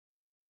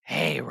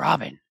Hey,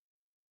 Robin,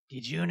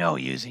 did you know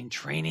using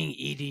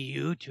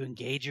TrainingEDU to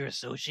engage your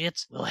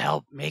associates will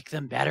help make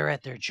them better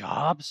at their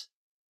jobs?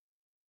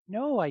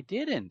 No, I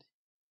didn't.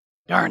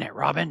 Darn it,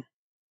 Robin.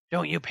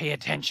 Don't you pay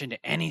attention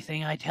to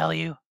anything I tell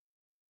you?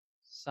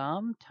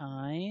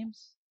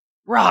 Sometimes.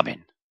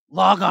 Robin,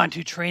 log on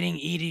to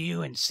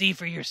TrainingEDU and see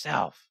for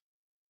yourself.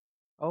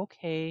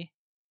 Okay,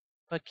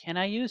 but can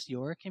I use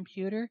your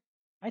computer?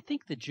 I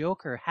think the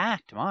Joker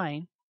hacked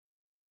mine.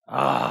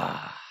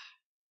 Ah,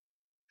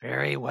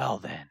 very well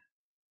then.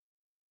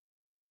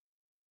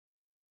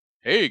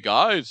 Hey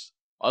guys,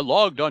 I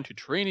logged onto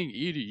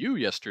TrainingEDU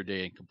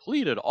yesterday and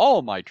completed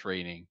all my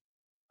training.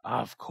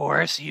 Of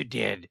course you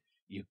did,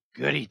 you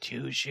goody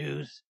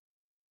two-shoes.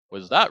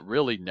 Was that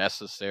really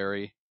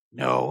necessary?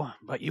 No,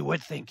 but you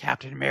would think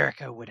Captain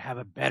America would have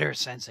a better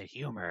sense of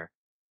humor.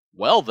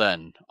 Well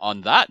then,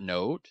 on that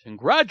note,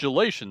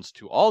 congratulations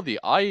to all the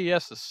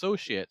IES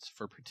associates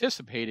for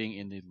participating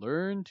in the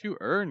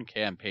Learn2Earn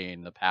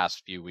campaign the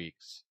past few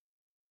weeks.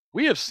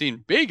 We have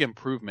seen big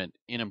improvement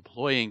in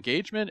employee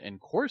engagement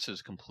and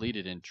courses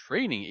completed in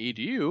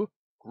TrainingEDU.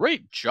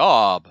 Great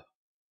job!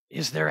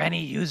 Is there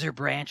any user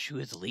branch who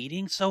is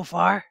leading so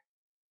far?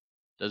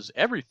 Does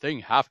everything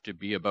have to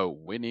be about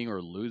winning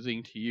or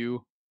losing to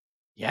you?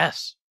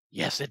 Yes,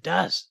 it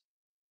does.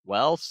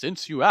 Well,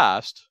 since you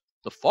asked,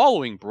 the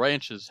following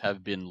branches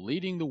have been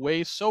leading the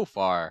way so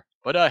far,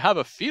 but I have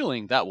a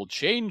feeling that will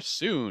change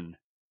soon.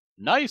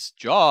 Nice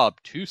job,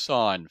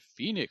 Tucson,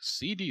 Phoenix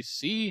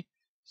CDC,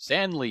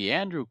 San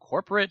Leandro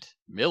Corporate,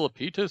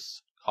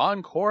 Milpitas,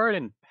 Concord,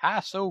 and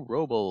Paso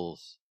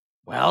Robles.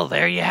 Well,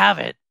 there you have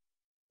it.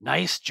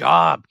 Nice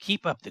job.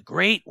 Keep up the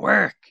great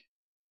work.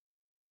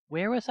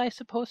 Where was I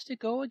supposed to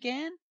go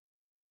again?